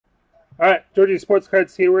All right, Georgia Sports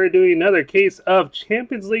Cards here. We're doing another case of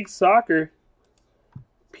Champions League Soccer.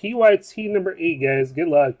 PYT number 8, guys. Good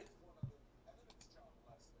luck.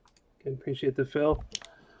 Can appreciate the fill.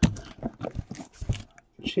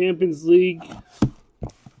 Champions League.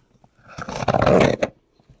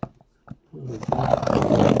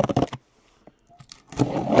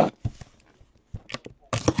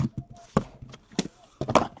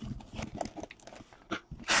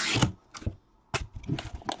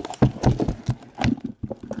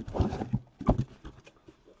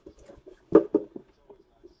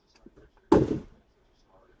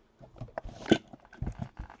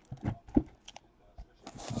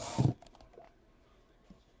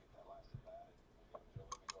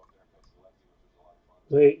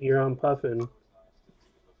 Wait, you're on Puffin.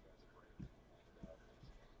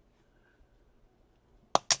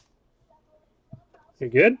 You're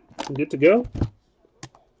good? You good to go?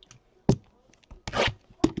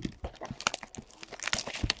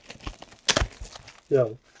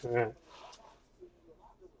 Go. All right.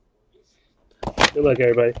 Good luck,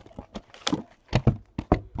 everybody.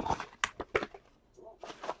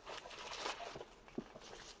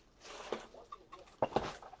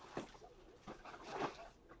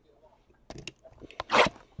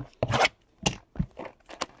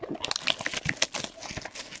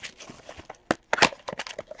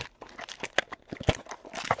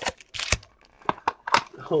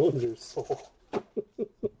 Oh, your soul.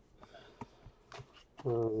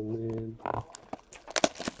 Oh, man.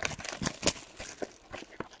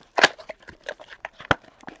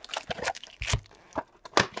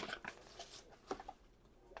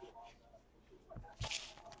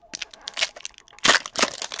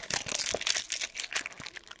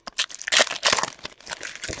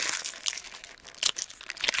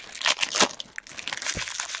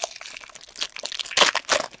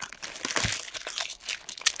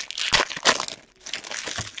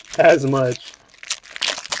 As much.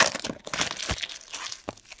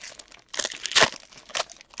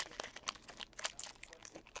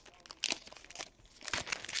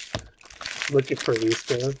 Looking for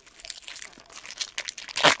Easter.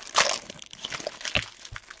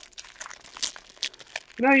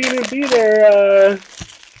 Now you're going to be there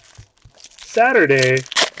Saturday.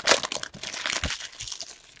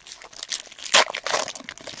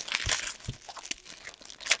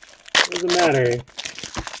 Doesn't matter.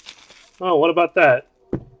 Oh, what about that?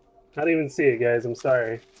 I didn't even see it, guys. I'm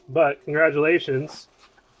sorry. But congratulations.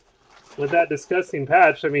 With that disgusting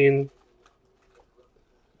patch, I mean,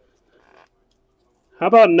 how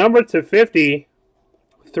about number to 50?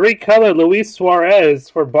 3-color Luis Suarez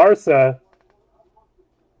for Barca.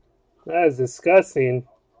 That is disgusting.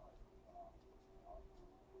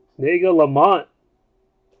 Diego Lamont.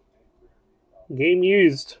 Game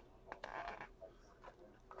used.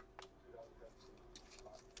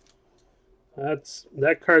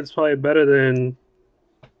 That card's probably better than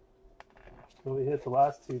when we hit the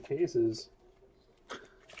last 2 cases.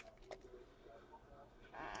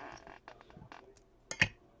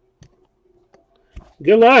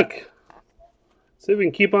 Good luck. See if we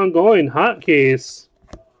can keep on going. Hot case.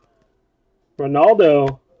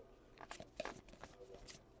 Ronaldo.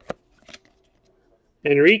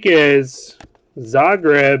 Enriquez.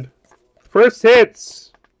 Zagreb. First hits.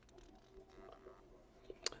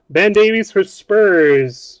 Ben Davies for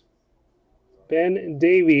Spurs. Ben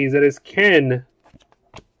Davies. That is Ken.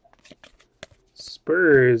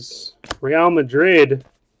 Spurs. Real Madrid.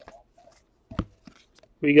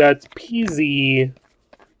 We got Peasy.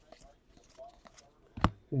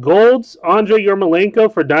 Golds. Andrei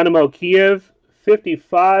Yarmolenko for Dynamo Kiev.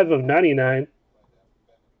 55 of 99.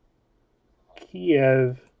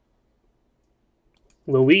 Kiev.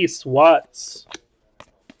 Luis Watts.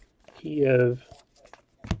 Kiev.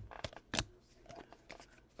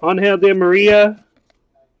 Angel de Maria.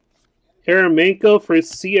 Yarmolenko for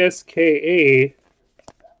CSKA.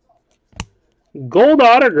 Gold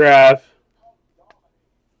autograph.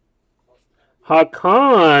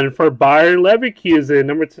 Hakan for Bayer Leverkusen,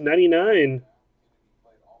 number 299.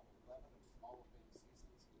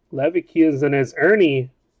 Leverkusen as Ernie.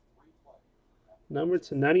 Number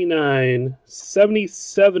 299.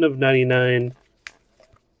 77 of 99.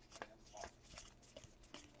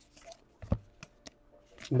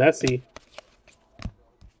 Messi.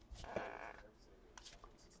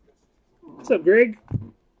 What's up, Greg?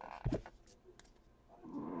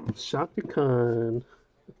 Shaka Khan.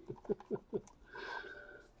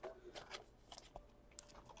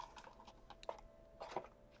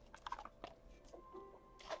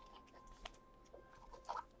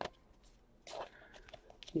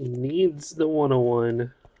 He needs the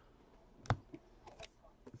 101.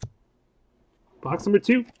 Box number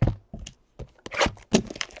 2.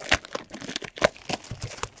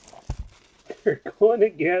 You're going to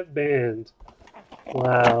get banned.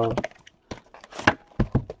 Wow.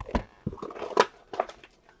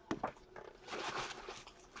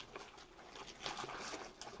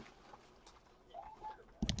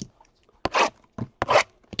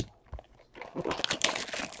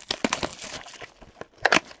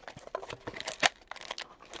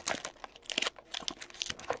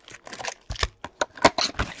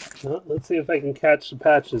 Well, let's see if I can catch the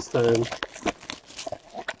patch this time.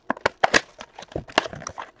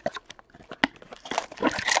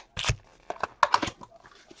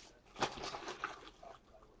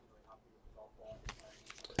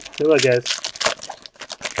 Good luck, guys.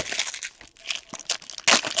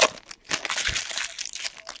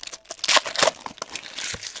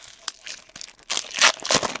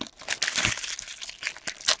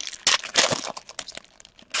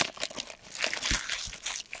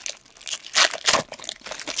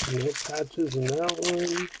 No patches in that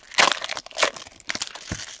one.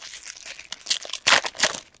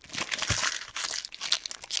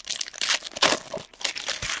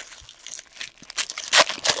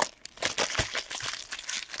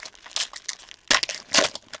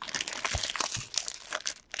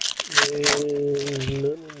 And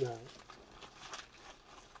none of that.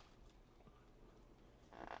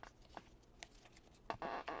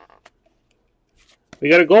 We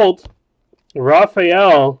got a gold.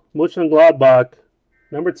 Raphael Mönchengladbach,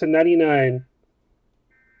 number /99.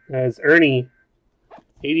 As Ernie,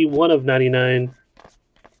 81 of 99.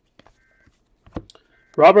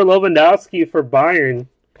 Robert Lewandowski for Bayern.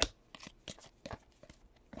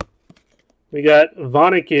 We got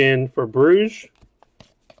Vanaken for Bruges.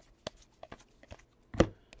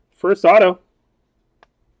 First auto.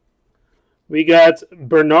 We got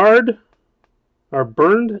Bernd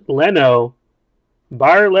Leno,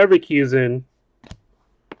 Bayer Leverkusen.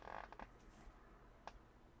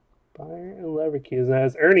 Bayer Leverkusen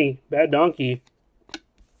as Ernie, Bad Donkey.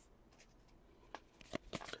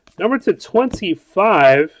 Number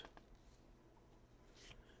 /25.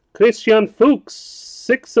 Christian Fuchs,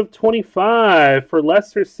 6 of 25 for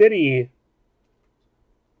Leicester City.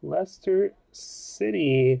 Leicester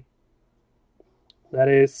City. That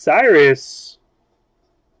is Cyrus.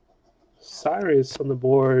 Cyrus on the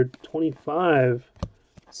board, 25.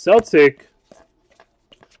 Celtic.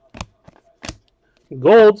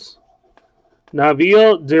 Golds.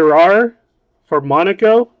 Nabil Dirar for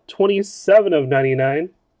Monaco, 27 of 99.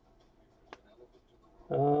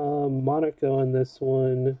 Monaco in this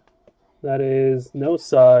one. That is no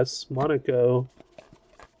sauce. Monaco.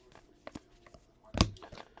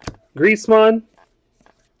 Griezmann.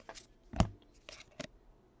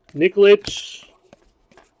 Nikolic.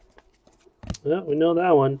 Yeah, we know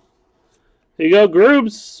that one. Here you go,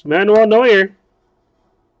 Grooves. Manuel Neuer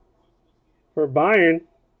for Bayern.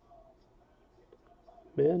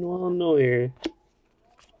 Manuel Neuer.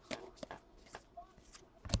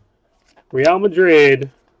 Real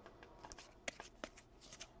Madrid.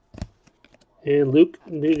 And Luke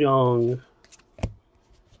de Jong.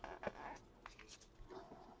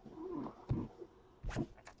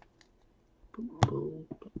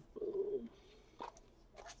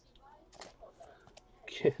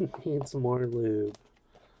 Kid needs more lube.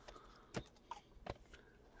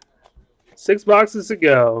 6 boxes to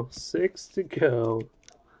go. 6 to go.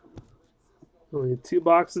 Only 2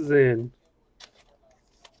 boxes in.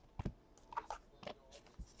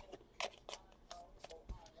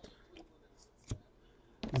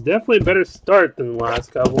 It's definitely a better start than the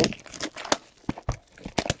last couple.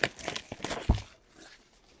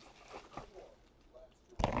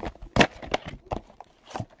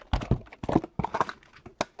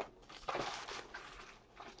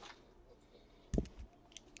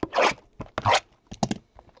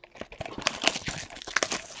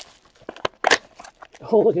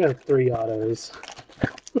 Oh, look at 3 autos.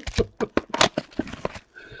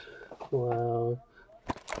 Wow.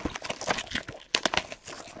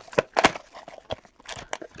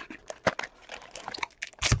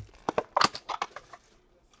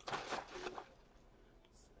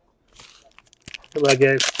 Good luck,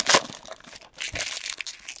 guys.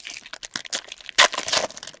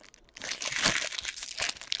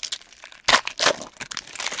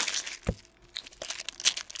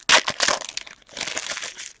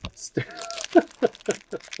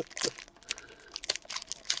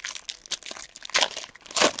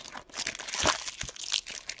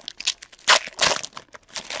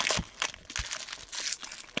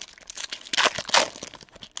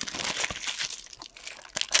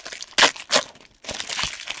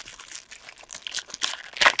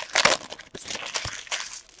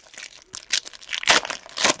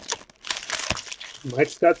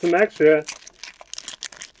 Mike's got some extra.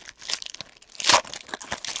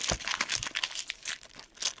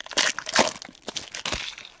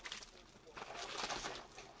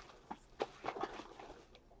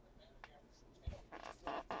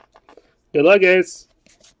 Good luck, guys.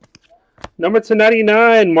 Number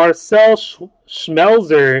 299, Marcel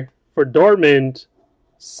Schmelzer for Dortmund.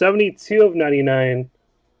 72 of 99.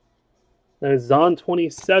 That is on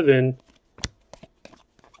 27.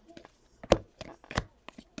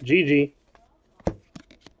 GG.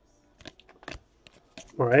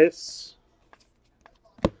 Rice.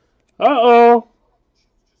 Uh-oh.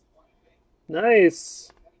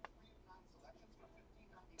 Nice.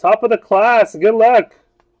 Top of the class. Good luck.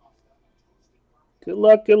 Good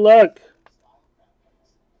luck, good luck.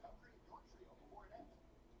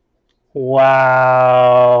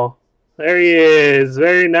 Wow. There he is.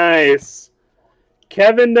 Very nice.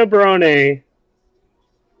 Kevin De Bruyne.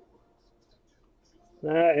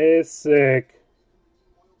 That is sick.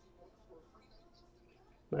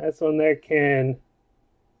 Nice one there, Ken.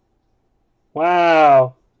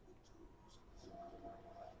 Wow.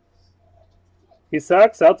 He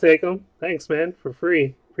sucks? I'll take him. Thanks, man. For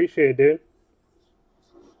free. Appreciate it, dude.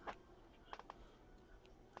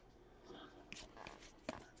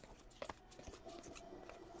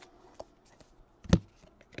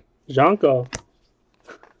 Janko.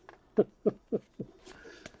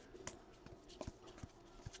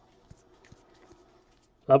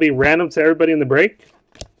 I'll be random to everybody in the break.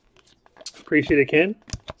 Appreciate it, Ken.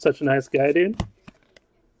 Such a nice guy, dude.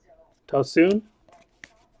 Till soon.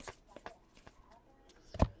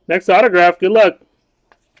 Next autograph. Good luck.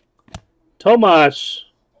 Tomasz.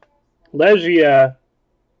 Legia.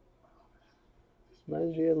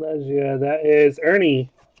 Legia. That is Ernie.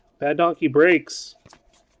 Bad Donkey breaks.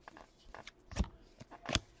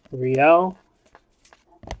 Real.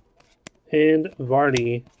 And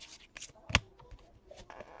Vardy.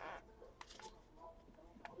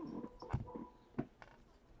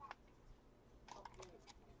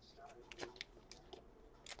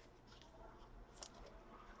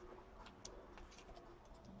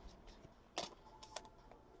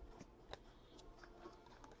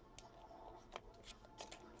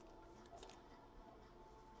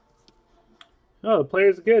 Oh, the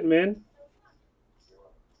player's good, man.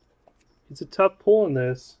 It's a tough pull in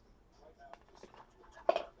this.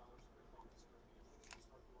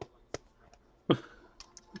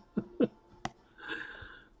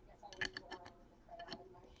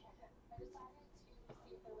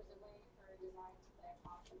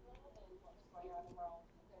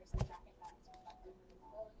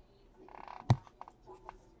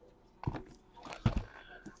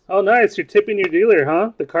 Oh, nice. You're tipping your dealer,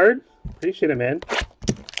 huh? The card? Appreciate it, man.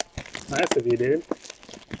 Nice of you, dude.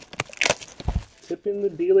 Tipping the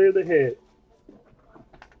dealer the hit.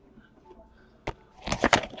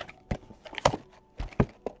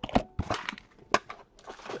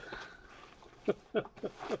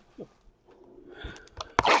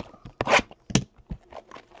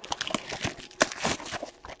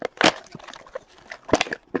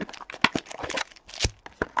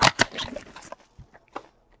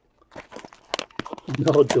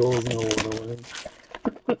 No duels, no one-on-one.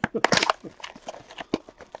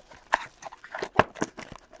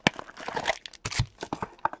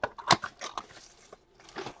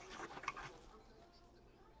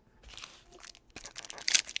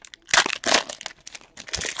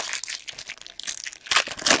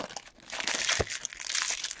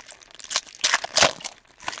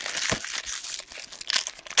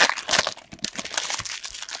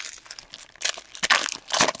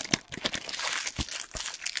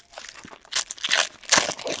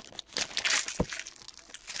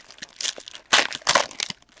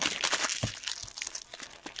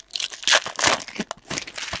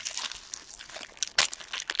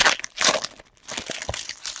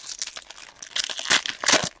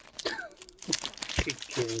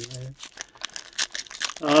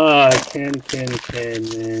 Ah, Ken,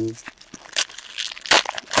 man.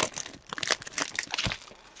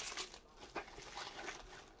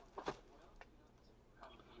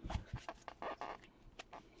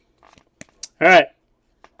 All right.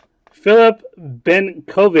 Filip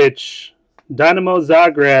Benkovic, Dynamo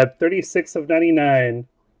Zagreb, 36 of 99.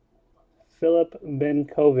 Filip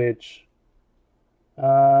Benkovic,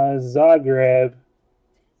 Zagreb.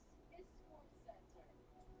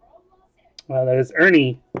 Wow, that is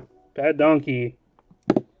Ernie. Bad Donkey.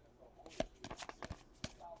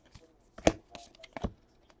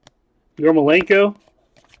 Yarmolenko.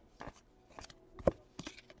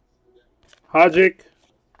 Hodgick.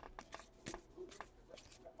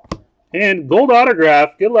 And gold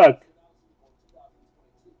autograph. Good luck.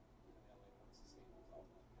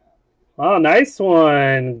 Oh, nice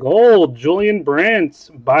one. Gold, Julian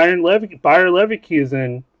Brandt, Bayer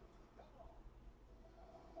Leverkusen.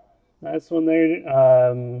 Nice one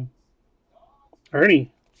there.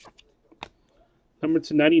 Ernie. Number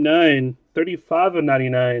to 99. 35 of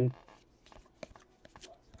 99.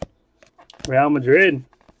 Real Madrid.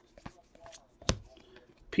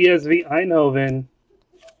 PSV Eindhoven.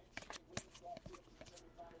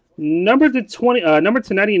 Number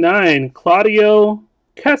to 99. Claudio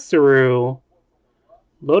Kesseru.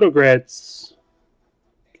 Lodogrets.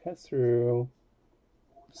 Kesseru.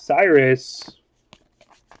 Cyrus.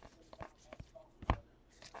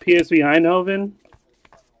 PSV Eindhoven.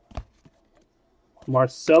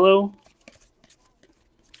 Marcelo.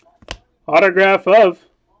 Autograph of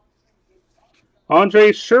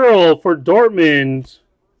Andre Schürrle for Dortmund.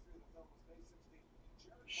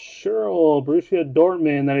 Schürrle, Borussia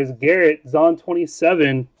Dortmund. That is Garrett, Zon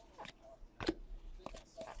 27.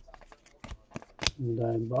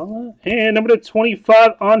 And number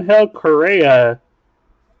 25, Angel Correa.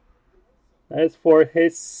 That is for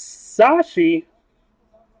Hisashi.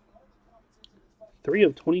 3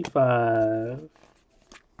 of 25.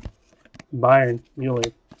 Bayern, Mueller.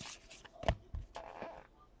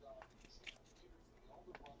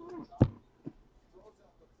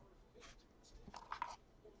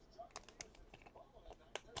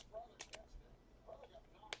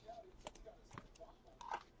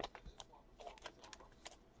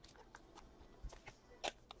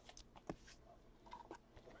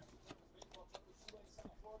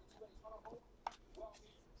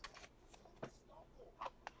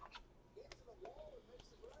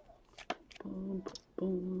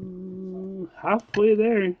 Halfway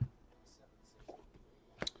there.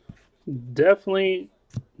 Definitely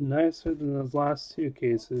nicer than those last two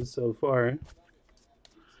cases so far.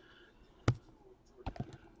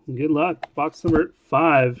 Good luck. Box number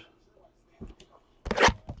 5.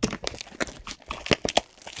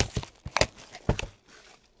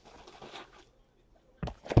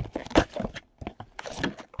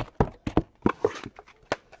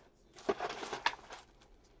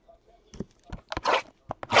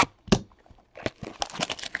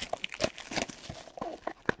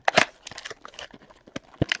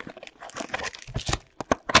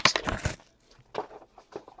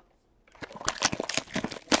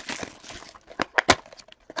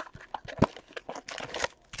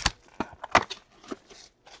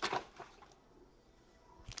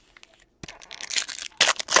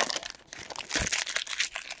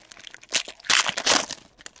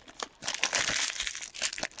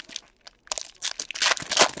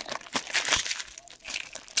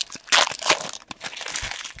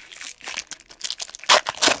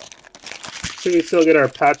 Should we still get our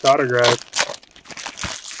patch autograph?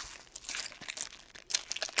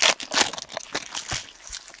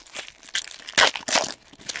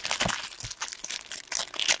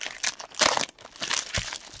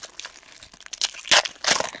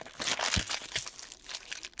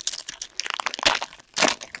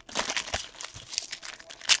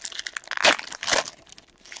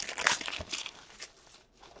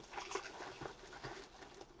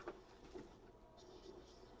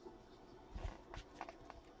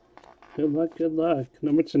 Good luck, good luck.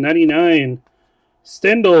 Number to 99.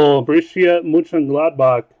 Stindl, Borussia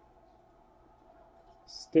Mönchengladbach.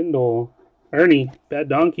 Stindl. Ernie, Bad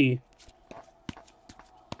Donkey.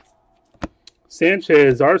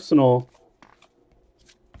 Sanchez, Arsenal.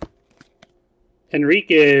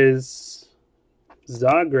 Enriquez,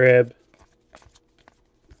 Zagreb.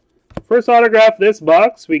 First autograph this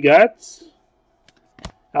box, we got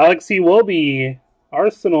Alexi Iwobi,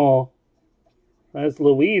 Arsenal. That's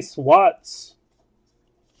Luis Watts.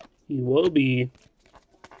 Iwobi.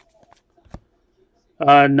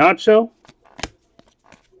 Nacho.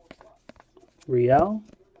 Real.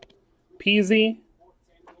 Pizzi.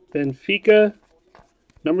 Benfica.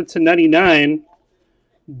 Number to 99.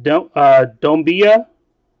 Dombia.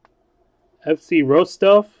 FC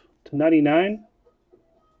Rostov to 99.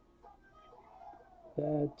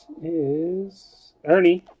 That is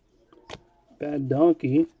Ernie. Bad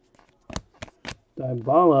Donkey.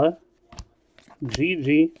 Dybala,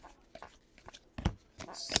 GG,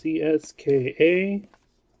 CSKA,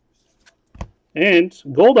 and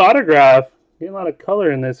gold autograph. Getting a lot of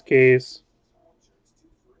color in this case.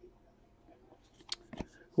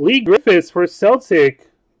 Lee Griffiths for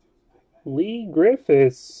Celtic. Lee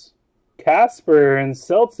Griffiths, Casper and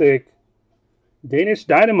Celtic. Danish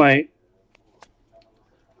Dynamite.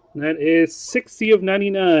 That is 60 of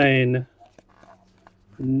 99.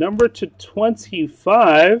 Number to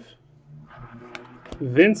 25,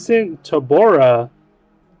 Vincent Tabora,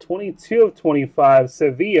 22 of 25,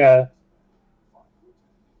 Sevilla.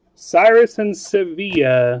 Cyrus and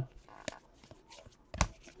Sevilla.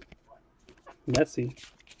 Messi.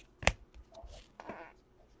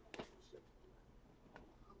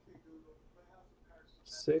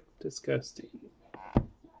 Sick, disgusting.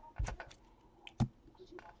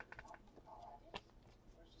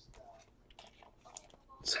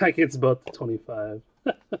 It's like it's both the 25.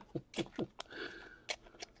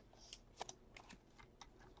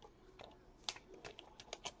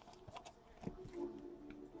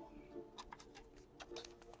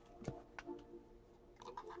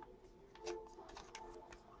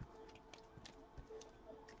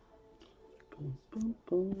 Boom,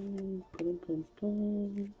 boom, boom, boom,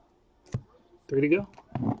 boom. 3 to go.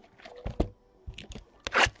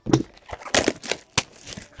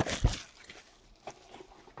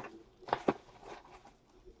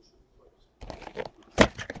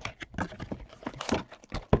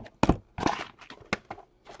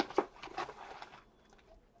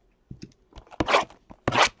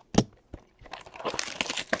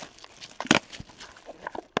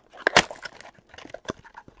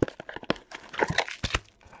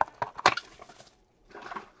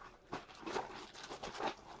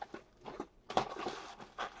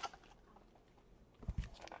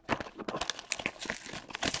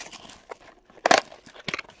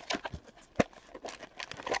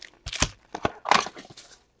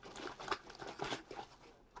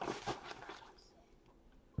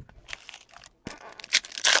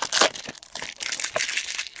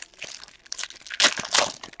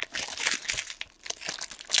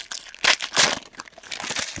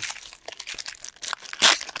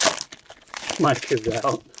 Mike is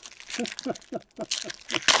out.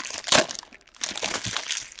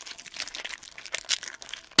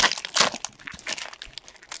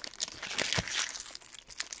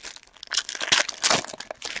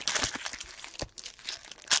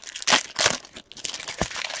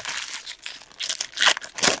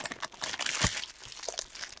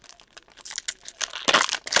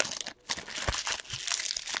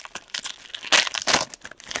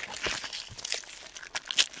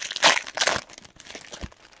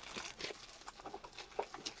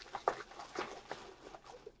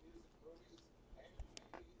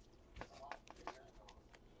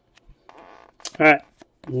 All right,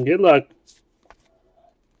 good luck.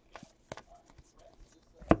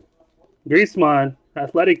 Griezmann,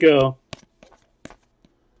 Atletico.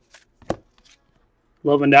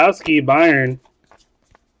 Lewandowski, Bayern.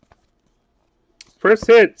 First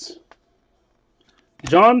hit.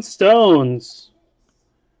 John Stones,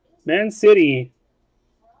 Man City.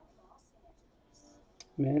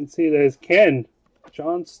 Man City, that is Ken.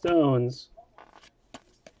 John Stones.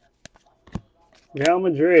 Real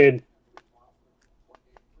Madrid.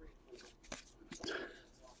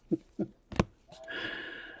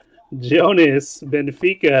 Jonas,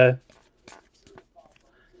 Benfica.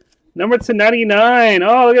 Number 299.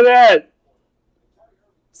 Oh, look at that.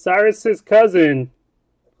 Cyrus's cousin.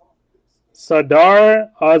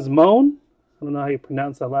 Sadar Osmone. I don't know how you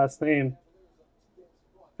pronounce that last name.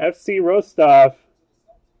 FC Rostov.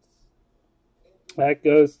 That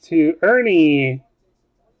goes to Ernie.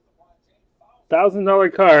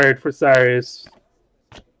 $1,000 card for Cyrus.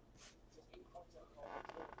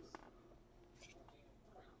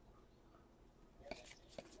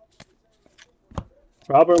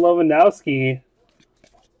 Robert Lewandowski.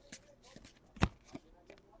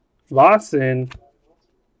 Lawson.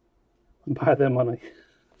 Buy them on a...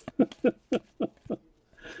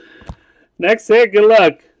 Next hit, good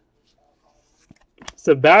luck.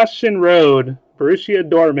 Sebastian Rode, Borussia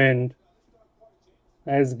Dortmund.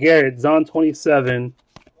 As Garrett, Zon 27.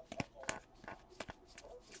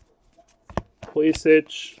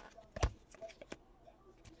 Pulisic.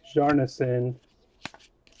 Jarnison.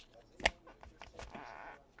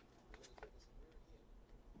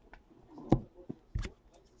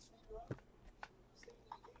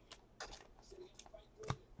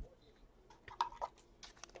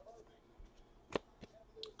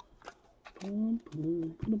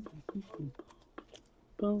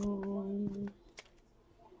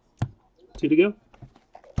 Two to go.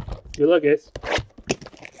 Good luck, guys.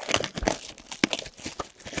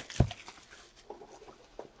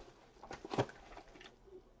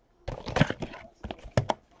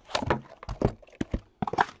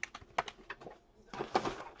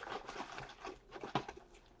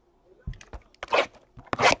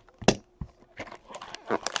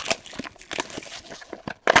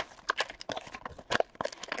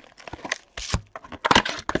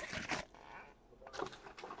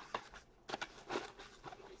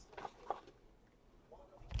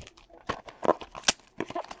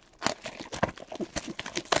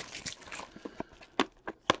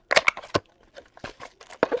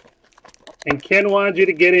 Ken wanted you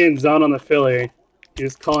to get in, Zone on the filler. He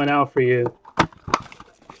was calling out for you.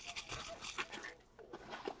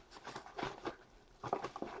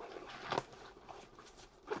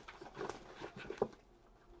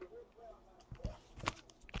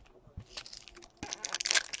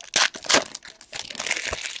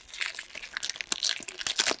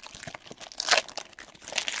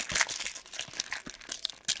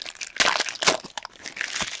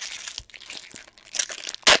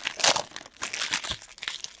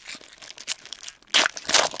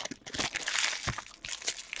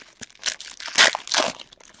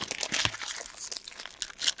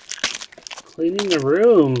 Cleaning the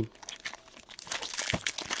room.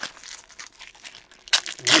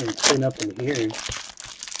 I'm gonna clean up in here.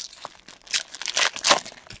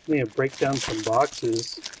 I'm gonna break down some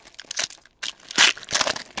boxes.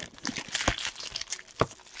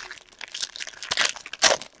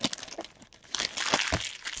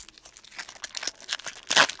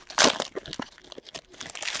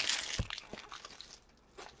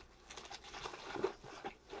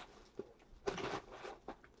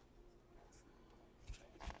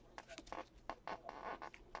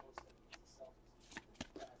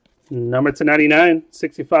 Number to 99,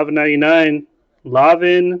 65 of 99,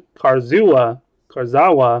 Lavin Karzawa,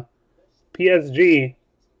 PSG.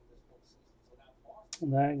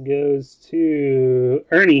 And that goes to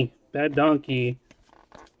Ernie, Bad Donkey.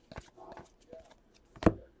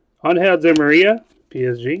 Angel Di Maria,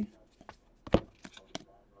 PSG.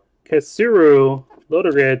 Kasuru,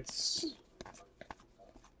 Loderitz.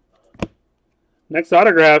 Next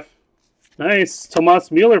autograph. Nice. Thomas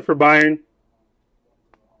Mueller for Bayern.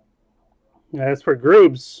 That's for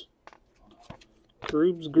Groobs.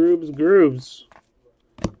 Groobs.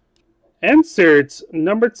 Insert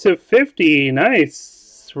number 250.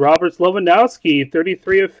 Nice. Robert Lewandowski,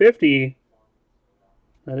 33 of 50.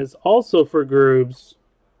 That is also for Groobs.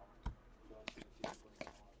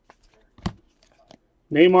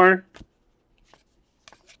 Neymar.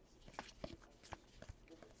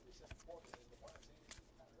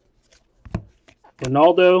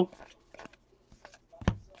 Ronaldo.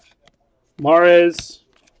 Mahrez.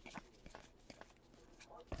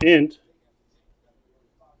 And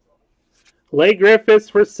Leigh Griffiths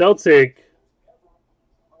for Celtic.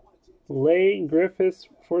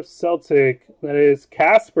 That is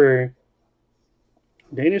Casper.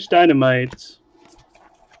 Danish Dynamite.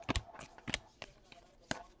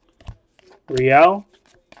 Real.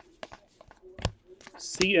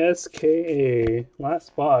 CSKA.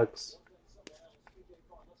 Last box.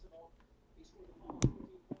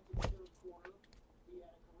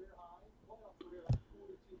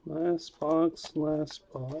 Last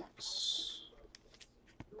box.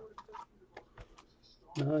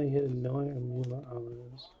 Now you hit annoying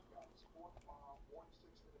hours.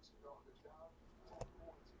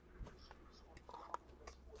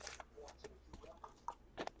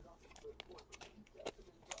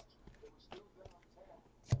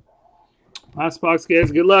 Last box,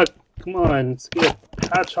 guys. Good luck. Come on. Let's get a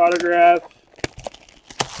patch autograph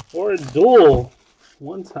or a duel.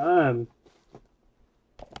 One time.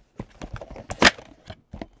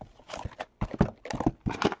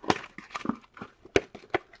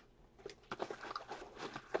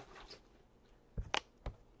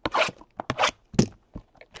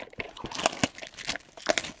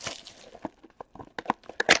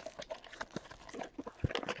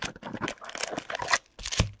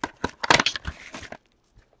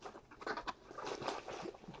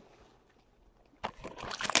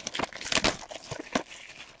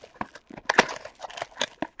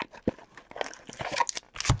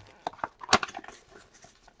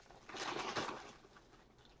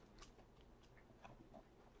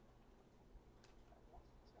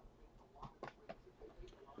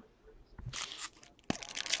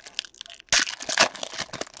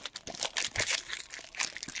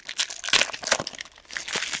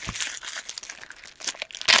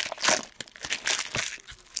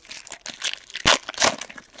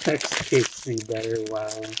 XKC better, wow.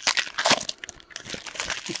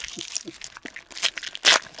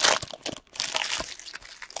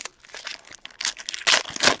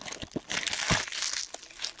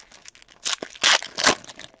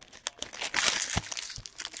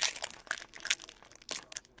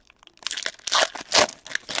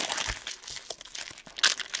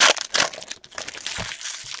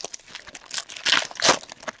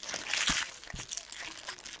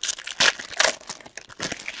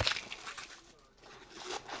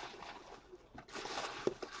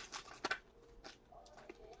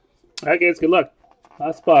 Alright guys, good luck.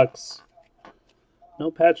 Last box. No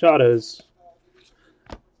patch autos.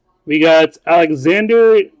 We got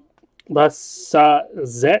Alexander La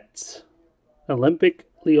Sazette, Olympic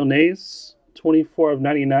Lyonnais, 24 of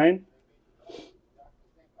 99.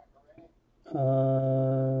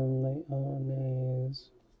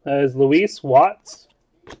 That is Luis Watts.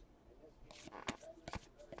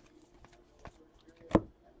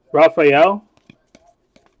 Raphael.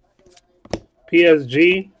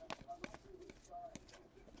 PSG.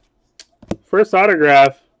 First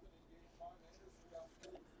autograph.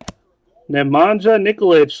 Nemanja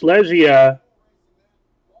Nikolic, Legia.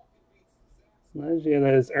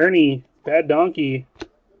 That is Ernie, Bad Donkey.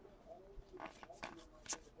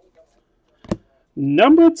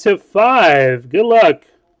 Number /5. Good luck.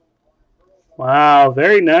 Wow,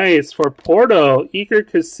 very nice. For Porto, Iker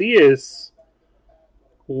Casillas.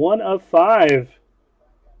 1 of 5.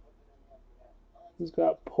 He's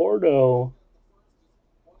got Porto.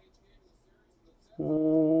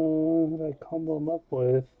 What did I combo him up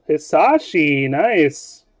with? Hisashi,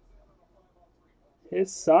 nice.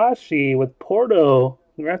 Hisashi with Porto.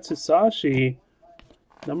 Congrats, Hisashi.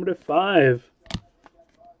 Number /5.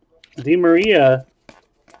 Di Maria.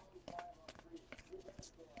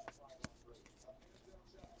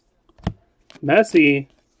 Messi.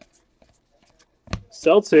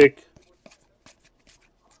 Celtic.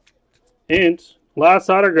 And last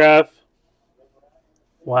autograph.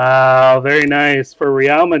 Wow, very nice. For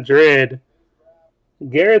Real Madrid,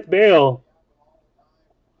 Gareth Bale.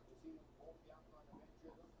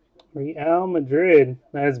 Real Madrid.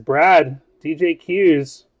 That's Brad. DJ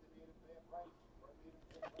Q's.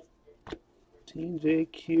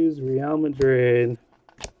 DJ Q's Real Madrid.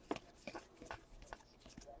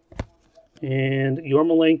 And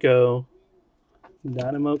Yarmolenko.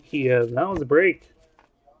 Dynamo Kiev. That was a break.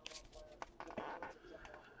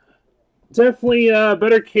 Definitely a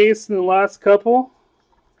better case than the last couple.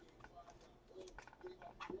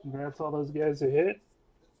 Congrats all those guys who hit.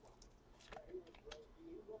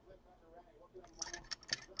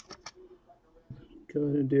 Go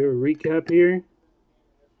ahead and do a recap here.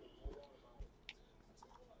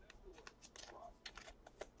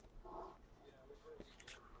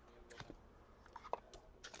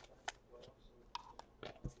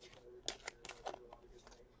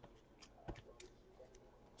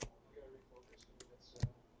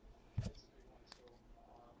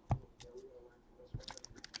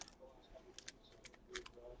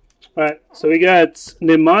 All right, so we got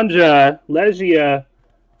Nemanja, Legia,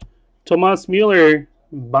 Thomas Müller,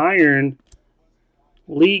 Bayern,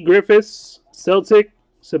 Lee Griffiths, Celtic,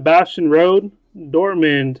 Sebastian Rode,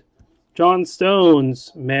 Dortmund, John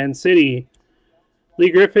Stones, Man City, Lee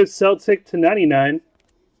Griffiths, Celtic /99,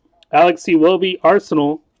 Alexi Iwobi,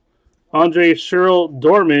 Arsenal, Andre Schürrle,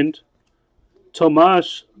 Dortmund,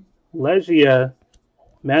 Tomas, Legia,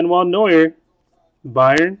 Manuel Neuer,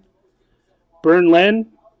 Bayern, Bernd Lehn,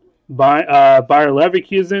 Bayer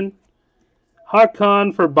Leverkusen,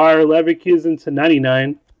 Hakan for Bayer Leverkusen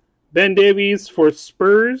 /99, Ben Davies for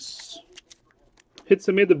Spurs, hits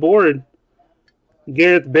amid the board,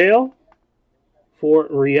 Gareth Bale for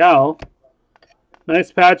Real, nice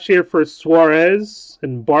patch here for Suarez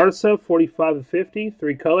and Barca, 45 of 50,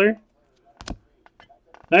 3-color,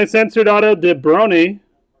 nice entered auto De Bruyne,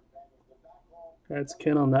 that's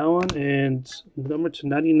Ken on that one, and number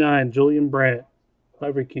 /99, Julian Brandt.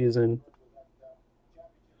 Leverkusen.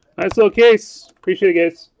 Nice little case. Appreciate it,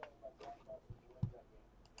 guys.